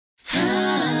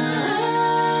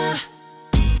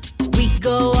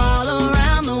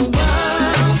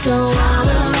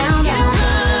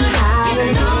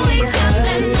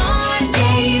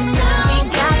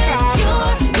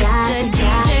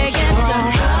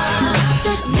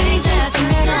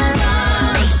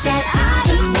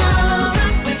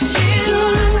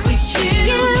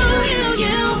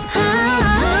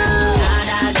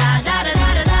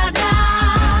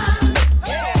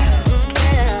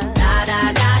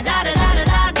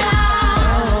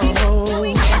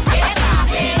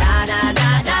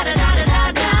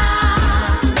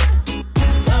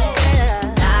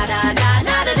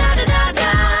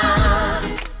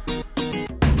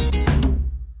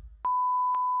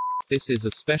This is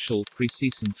a special,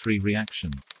 pre-season 3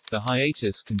 reaction. The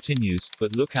hiatus continues,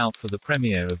 but look out for the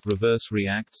premiere of rIVerse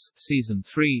Reacts, Season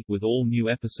 3, with all new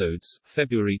episodes,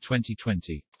 February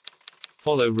 2020.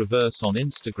 Follow rIVerse on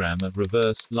Instagram at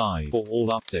rIVerse Live for all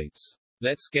updates.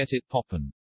 Let's get it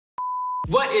poppin'.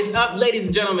 What is up, ladies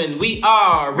and gentlemen? We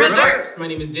are rIVerse. My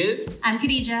name is Diz. I'm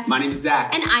Khadija. My name is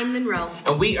Zach. And I'm Monroe.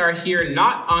 And we are here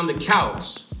not on the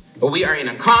couch, but we are in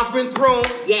a conference room.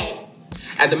 Yes.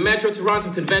 At the Metro Toronto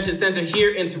Convention Center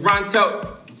here in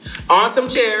Toronto. On some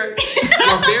chairs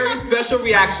for a very special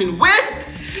reaction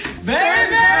with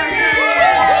VERIVERY!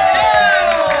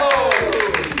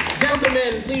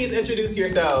 Gentlemen, please introduce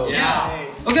yourselves. Yeah.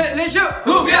 Okay, let's show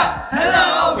who we are.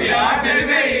 Hello, we are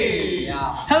VERIVERY.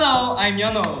 Yeah. Hello, I'm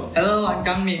Yono. Hello, I'm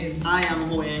Gangmin. I am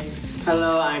Hoyang.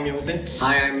 Hello, I'm Yongsen.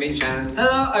 Hi, I'm Min Chan.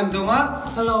 Hello, I'm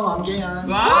Dongwan. Hello, I'm Jaehyun.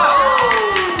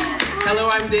 Wow! Hello,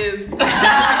 I'm Diz.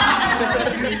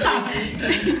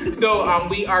 So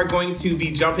we are going to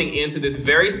be jumping into this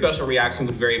very special reaction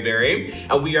with VERIVERY,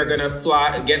 and we are gonna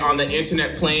get on the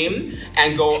internet plane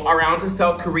and go around to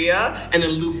South Korea and then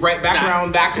loop right back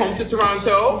around back home to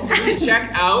Toronto to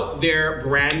check out their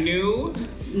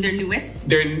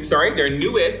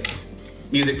newest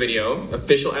music video,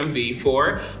 official MV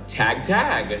for Tag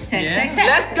Tag. Tag.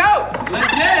 Let's go!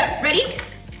 Let's get it! Ready?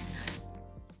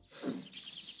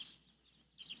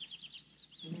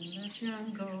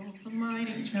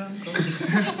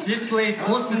 This place,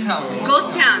 Ghost Town.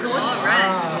 Ghost Town. All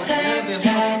right.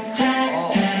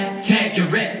 Take your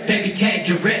rip, baby, take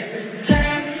your rip.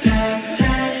 Take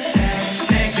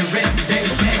your rip, baby,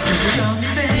 take your rip.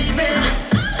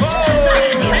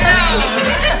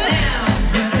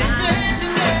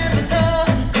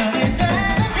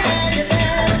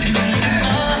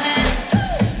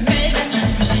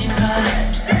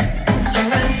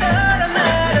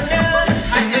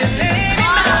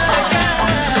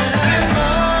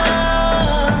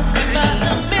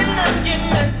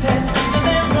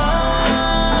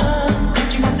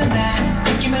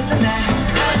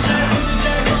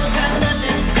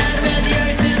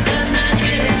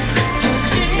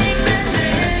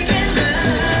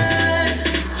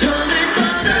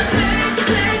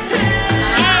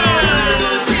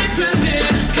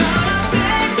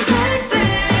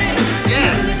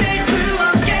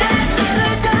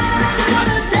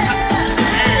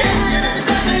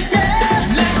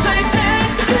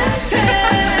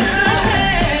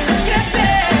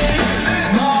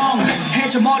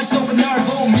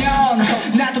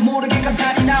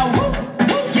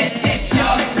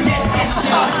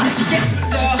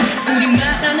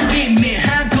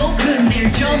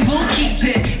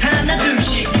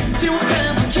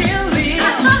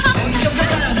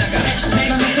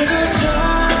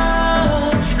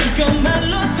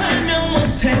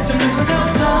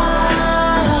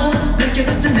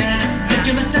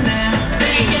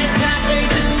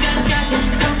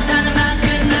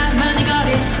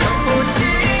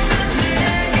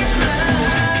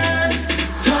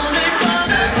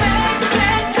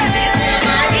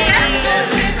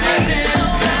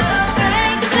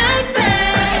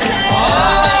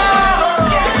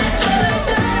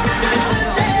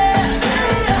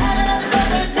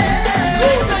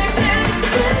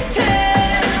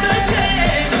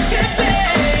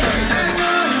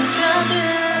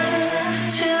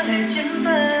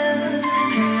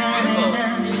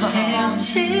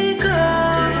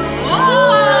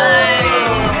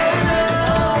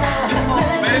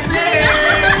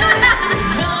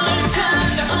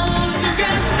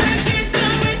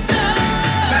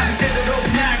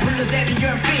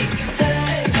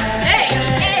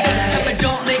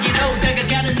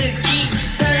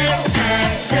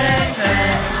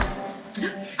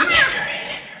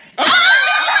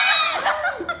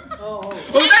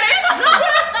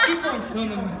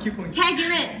 Tag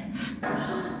you're in.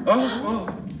 Oh.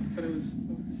 But it was...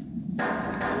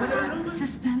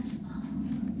 Suspenseful.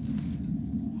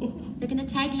 You're gonna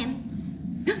tag him.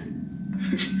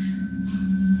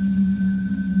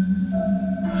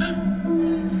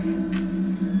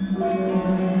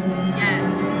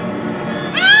 Yes.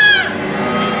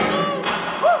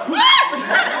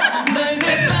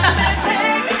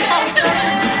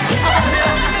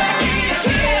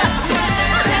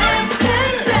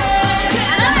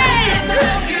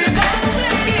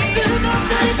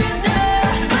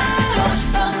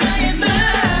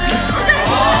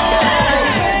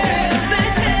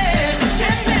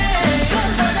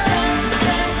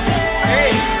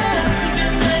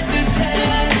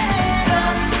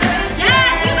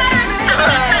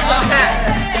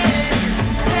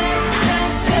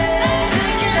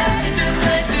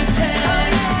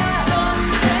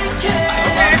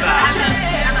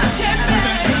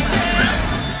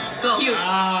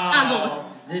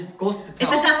 This ghost tower.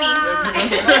 It's a duffy.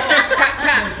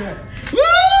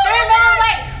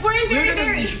 Wait, we're in very,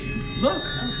 very. Look.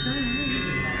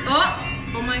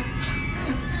 Oh my.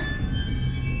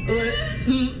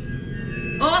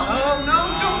 Oh no,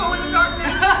 don't go in the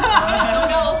darkness. Oh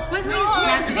no. What's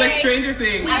my It's like Stranger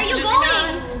Things. Where are you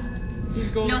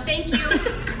going? No, thank you.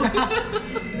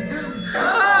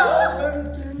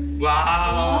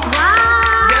 Wow.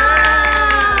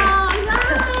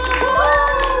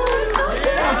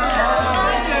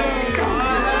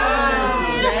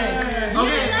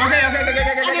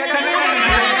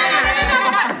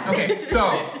 Okay,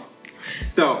 so,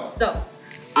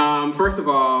 first of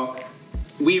all,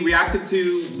 we reacted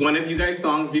to one of you guys'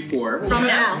 songs before. From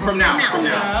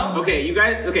now. Okay, you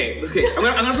guys, okay. I'm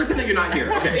gonna pretend that you're not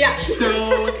here. Okay. Yeah.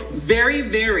 So,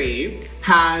 Very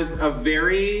has a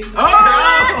very,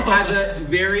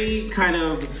 kind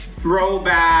of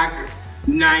throwback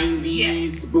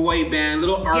 90s boy band,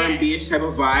 little R&B-ish type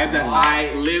of vibe that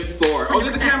I live for. 100%. Oh,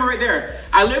 there's a camera right there.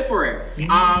 I live for it.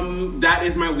 That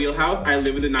is my wheelhouse. I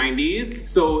live in the 90s.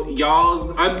 So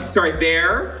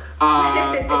their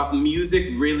music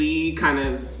really kind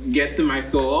of gets in my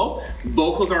soul.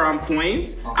 Vocals are on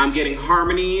point. I'm getting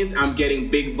harmonies. I'm getting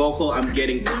big vocal. I'm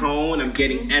getting tone. I'm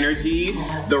getting energy.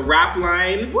 The rap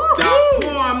line, the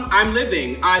poem, I'm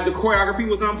living. The choreography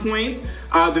was on point.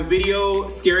 The video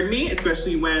scared me,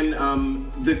 especially when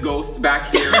the ghost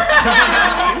back here.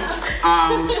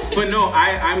 But no,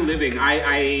 I'm living.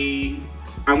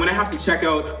 I'm gonna have to check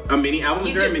out a mini album.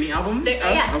 Is there a mini album?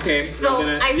 Yes. Okay. So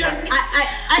I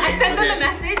sent them a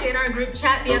message in our group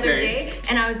chat the other day,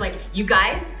 and I was like, "You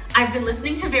guys, I've been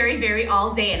listening to Very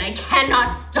all day, and I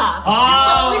cannot stop. This is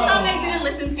the only song I didn't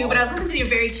listen to, but I was listening to your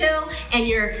Very Chill and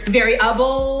your Very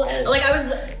Able. Like I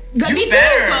was.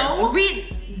 So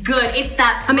good. It's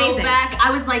that throwback.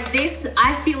 I was like, this.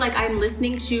 I feel like I'm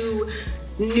listening to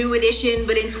New Edition,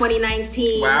 but in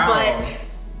 2019. Wow. But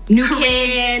New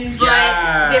Kid,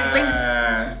 but different.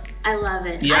 I love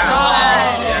it. Yeah.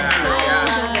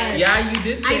 Yeah, you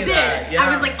did say that. Yeah. I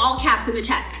was like all caps in the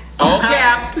chat. All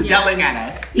caps yelling at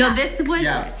us. No, this was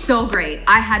so great.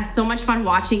 I had so much fun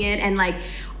watching it, and like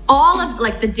all of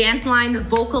like the dance line, the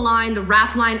vocal line, the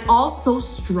rap line, all so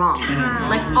strong.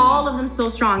 Like all of them so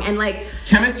strong, and like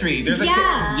chemistry. There's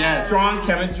a strong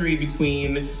chemistry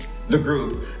between the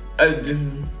group.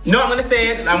 No, I'm gonna say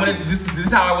it. This is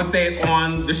how I would say it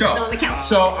on the show. On the couch.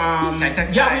 So,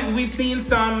 we've seen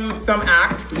some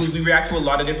acts. We react to a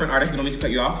lot of different artists. I don't mean to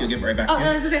cut you off. You'll get right back to me. Oh,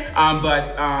 that's okay.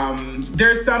 But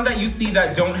there's some that you see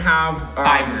that don't have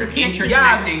Fiber. the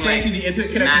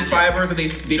interconnecting fibers, or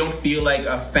they don't feel like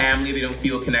a family. They don't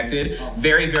feel connected.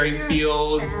 Very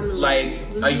feels like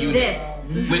a unit,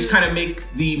 which kind of makes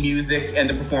the music and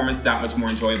the performance that much more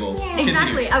enjoyable.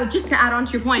 Exactly. Just to add on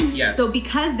to your point. Yes. So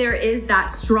because there is that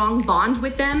strong bond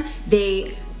with them,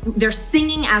 they're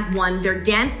singing as one, they're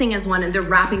dancing as one, and they're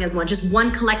rapping as one, just one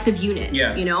collective unit.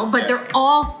 Yes. You know, but they're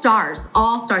all stars,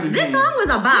 all stars. This song was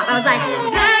a bop. I was like,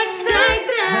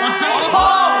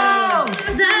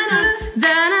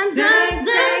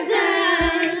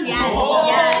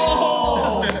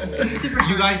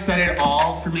 You guys said it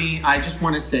all for me. I just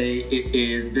want to say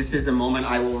this is a moment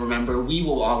I will remember. We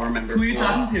will all remember. Who are you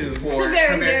talking to? It's a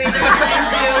very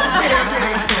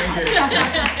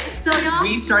So y'all,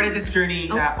 we started this journey,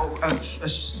 a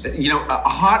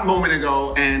hot moment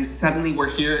ago, and suddenly we're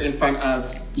here in front of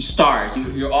stars.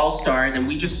 You're all stars, and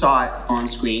we just saw it on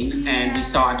screen, and we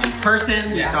saw it in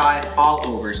person. We saw it all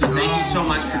over. So thank you so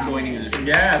much for joining us.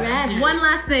 Yes. One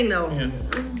last thing though.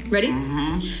 Ready?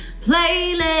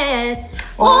 Playlist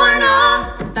or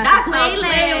no? That's a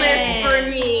playlist for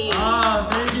me. Oh,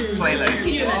 thank you. Playlist.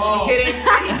 Can you imagine? Kidding.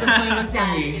 It's a playlist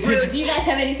for me. Do you guys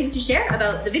have anything to share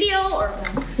about the video, or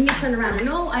let me turn around? I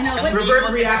know.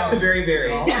 Reverse reacts to Very.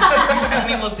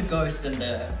 He was the ghost in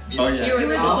the video. Oh yeah. You were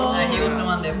the ghost. He was the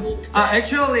one that walked.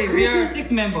 Actually, we are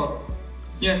 6 members.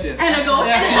 Yes. And a ghost.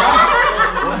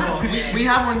 We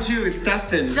have one too. It's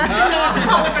Dustin.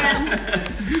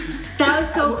 That was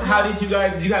so cool. How did you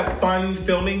have fun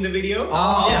filming the video?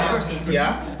 Oh, yeah, of course.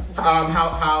 Yeah.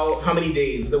 How many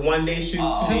days? Was it 1 day shoot?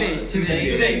 2 days. 2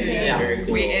 days. Yeah. Very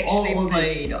cool. We actually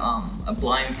played a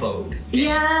blindfold.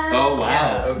 Yeah. Oh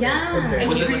wow. Okay. Yeah. Okay. It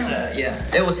was real.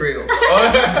 It was real.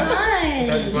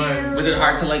 Sounds fun. Was it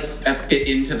hard to like fit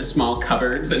into the small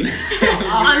cupboards and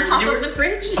on top of the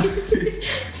fridge?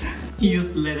 He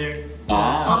used leather. The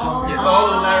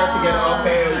ladder to get.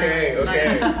 Okay.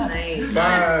 Nice.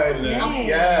 Fun.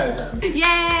 Yes.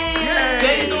 Yay!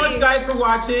 Thank you so much, guys, for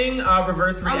watching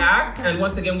Reverse Reacts. And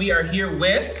once again, we are here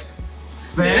with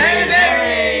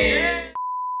Very.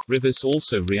 rIVerse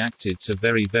also reacted to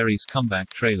VERIVERY's comeback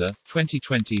trailer,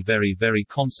 2020 VERIVERY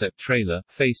concept trailer,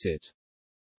 Face It.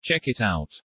 Check it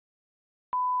out.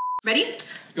 Ready?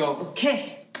 Go.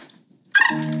 Okay.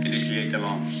 Initiate the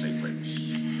launch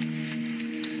sequence.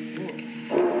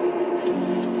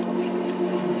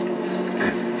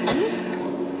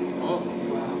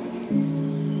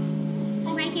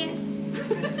 I'm right here.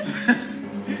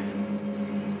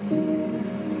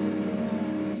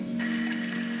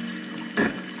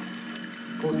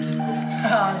 Ghost is ghost.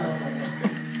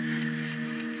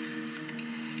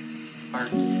 It's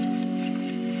art.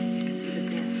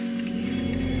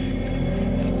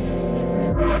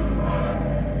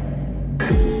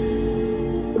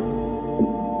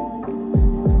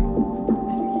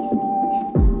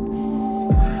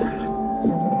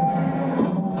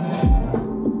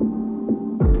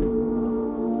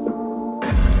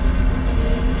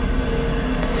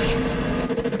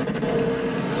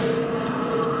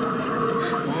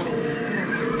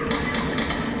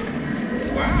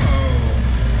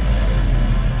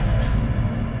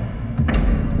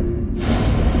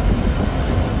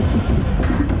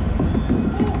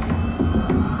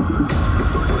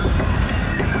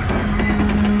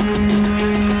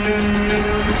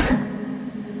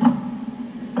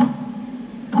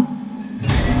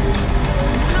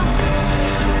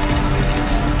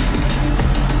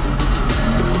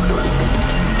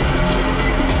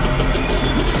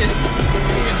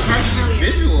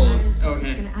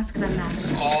 Ask them that.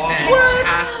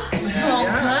 Fantastic. So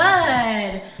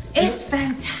good. It's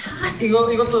fantastic.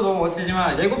 이것도 너무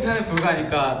멋지지만 예고편에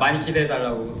불과하니까 많이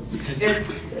기대해달라고.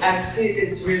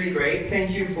 It's really great.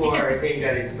 Thank you for saying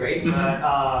that it's great,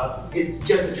 but it's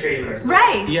just a trailer. So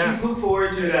Right. Yeah. Just look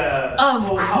forward to the Of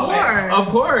whole course. comeback. Of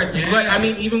course, Yes. but I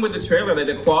mean, even with the trailer, like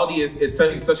the quality is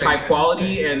such high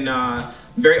quality and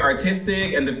very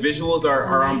artistic, and the visuals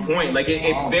are on point. Like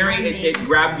it's very it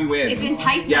grabs you in. It's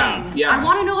enticing. Yeah. I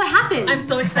want to know what happens. I'm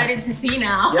so excited to see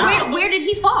now. Yeah. Where did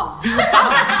he fall? He was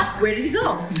falling. Where did he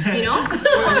go? You know?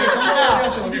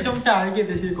 이제 점차 알게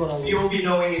되실 거라고. You'll be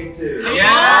knowing it soon.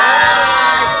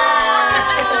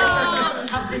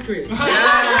 Top secret.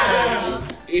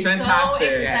 It's So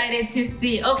fantastic. excited to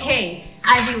see. Okay,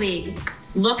 Ivy League.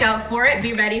 Look out for it.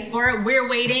 Be ready for it. We're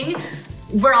waiting.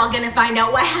 We're all gonna find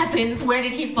out what happens. Where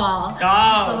did he fall?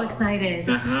 Oh. So excited.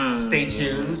 Stay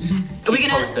tuned. We're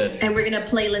gonna posted. and we're gonna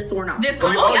playlist or not. This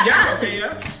Oh, oh, yeah, yeah. okay,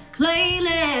 yeah.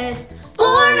 Playlist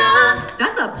or not.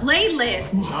 That's a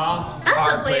playlist.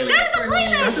 That's a playlist. That is a for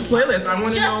me. That's a playlist. I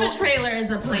want to Just know. the trailer is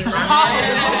a playlist.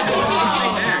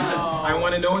 I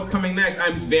want to know what's coming next.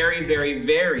 I'm very, very,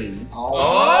 very.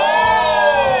 Oh!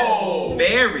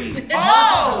 Very.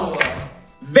 Oh!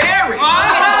 Very.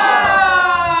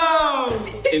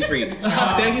 Intrigued.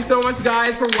 Thank you so much,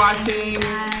 guys, for watching.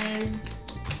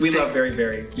 We love Very,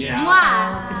 Very. Yeah.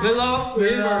 Mwah. We love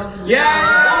rIVerse. Yeah.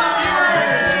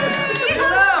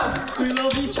 We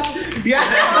love each other. Yeah.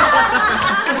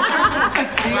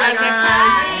 See you guys next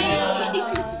time.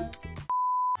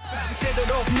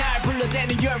 밤새도록 날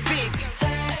불러대는 your feet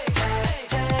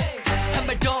한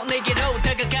발 더 내게로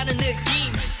다가가는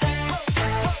느낌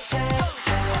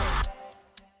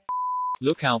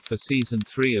Look out for Season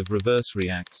 3 of rIVerse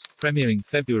Reacts, premiering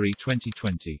February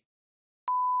 2020.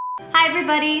 Hi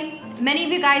everybody! Many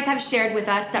of you guys have shared with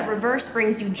us that rIVerse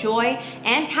brings you joy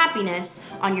and happiness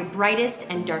on your brightest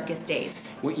and darkest days.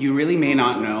 What you really may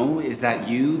not know is that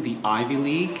you, the Ivy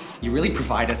League, you really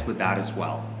provide us with that as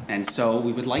well. And so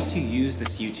we would like to use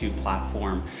this YouTube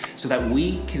platform so that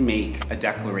we can make a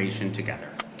declaration together.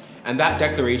 And that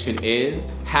declaration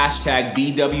is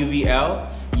 #BWVL.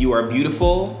 You are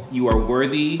beautiful, you are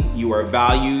worthy, you are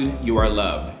valued, you are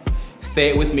loved. Say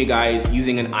it with me, guys,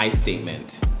 using an I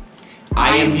statement.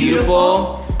 I am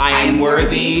beautiful, I am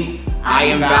worthy, I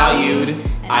am valued,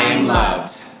 I am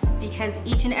loved. Because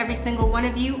each and every single one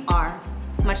of you are.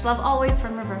 Much love always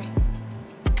from rIVerse.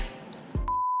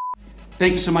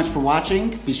 Thank you so much for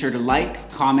watching. Be sure to like,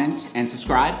 comment, and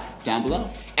subscribe down below.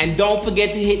 And don't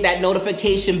forget to hit that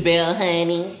notification bell,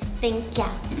 honey. Thank ya.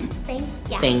 Thank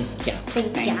ya. Thank you.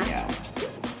 Thank ya. Thank you.